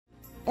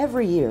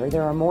Every year,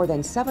 there are more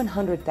than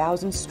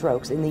 700,000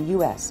 strokes in the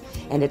U.S.,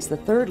 and it's the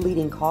third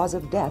leading cause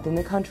of death in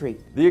the country.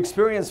 The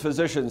experienced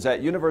physicians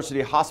at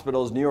University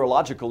Hospital's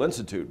Neurological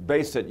Institute,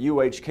 based at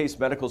UH Case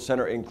Medical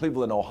Center in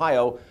Cleveland,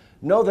 Ohio,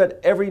 know that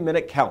every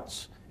minute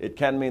counts. It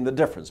can mean the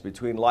difference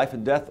between life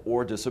and death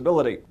or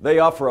disability. They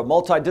offer a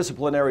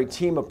multidisciplinary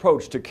team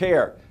approach to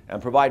care and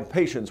provide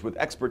patients with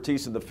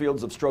expertise in the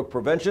fields of stroke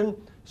prevention,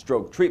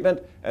 stroke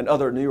treatment, and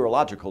other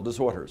neurological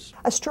disorders.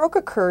 A stroke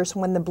occurs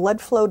when the blood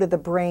flow to the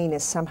brain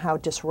is somehow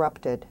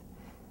disrupted.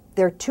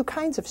 There are two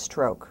kinds of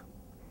stroke.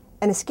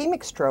 An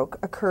ischemic stroke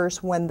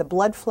occurs when the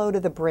blood flow to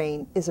the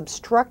brain is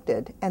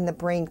obstructed and the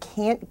brain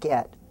can't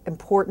get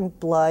important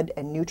blood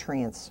and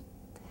nutrients.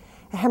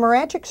 A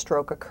hemorrhagic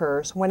stroke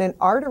occurs when an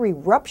artery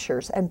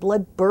ruptures and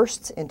blood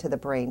bursts into the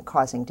brain,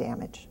 causing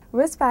damage.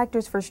 Risk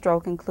factors for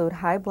stroke include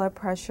high blood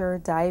pressure,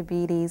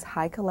 diabetes,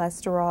 high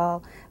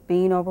cholesterol,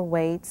 being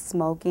overweight,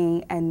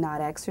 smoking, and not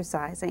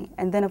exercising.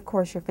 And then, of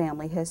course, your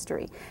family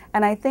history.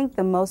 And I think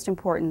the most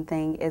important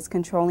thing is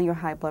controlling your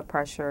high blood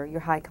pressure,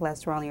 your high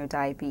cholesterol, and your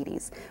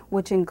diabetes,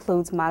 which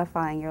includes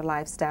modifying your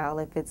lifestyle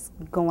if it's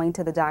going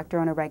to the doctor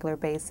on a regular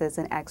basis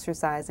and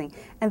exercising,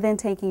 and then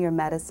taking your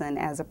medicine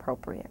as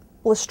appropriate.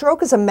 Well, a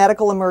stroke is a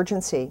medical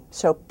emergency,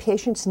 so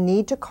patients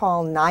need to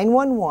call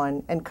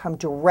 911 and come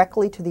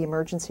directly to the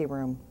emergency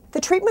room. The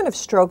treatment of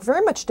stroke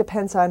very much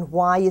depends on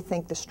why you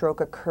think the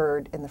stroke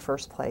occurred in the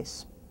first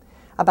place.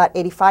 About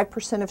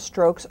 85% of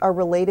strokes are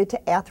related to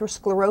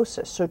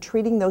atherosclerosis, so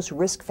treating those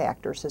risk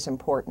factors is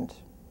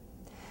important.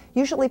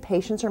 Usually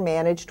patients are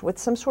managed with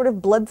some sort of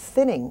blood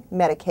thinning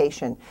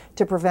medication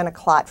to prevent a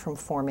clot from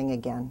forming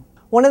again.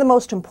 One of the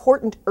most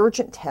important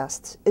urgent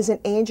tests is an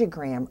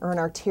angiogram or an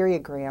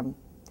arteriogram.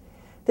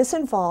 This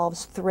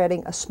involves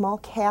threading a small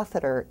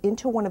catheter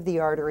into one of the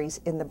arteries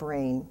in the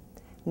brain.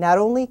 Not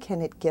only can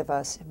it give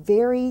us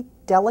very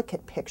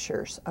delicate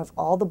pictures of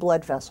all the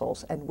blood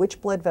vessels and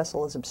which blood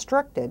vessel is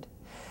obstructed,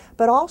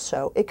 but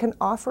also it can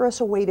offer us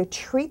a way to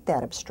treat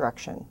that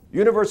obstruction.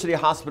 University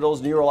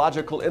Hospital's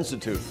Neurological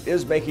Institute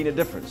is making a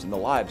difference in the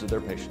lives of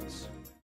their patients.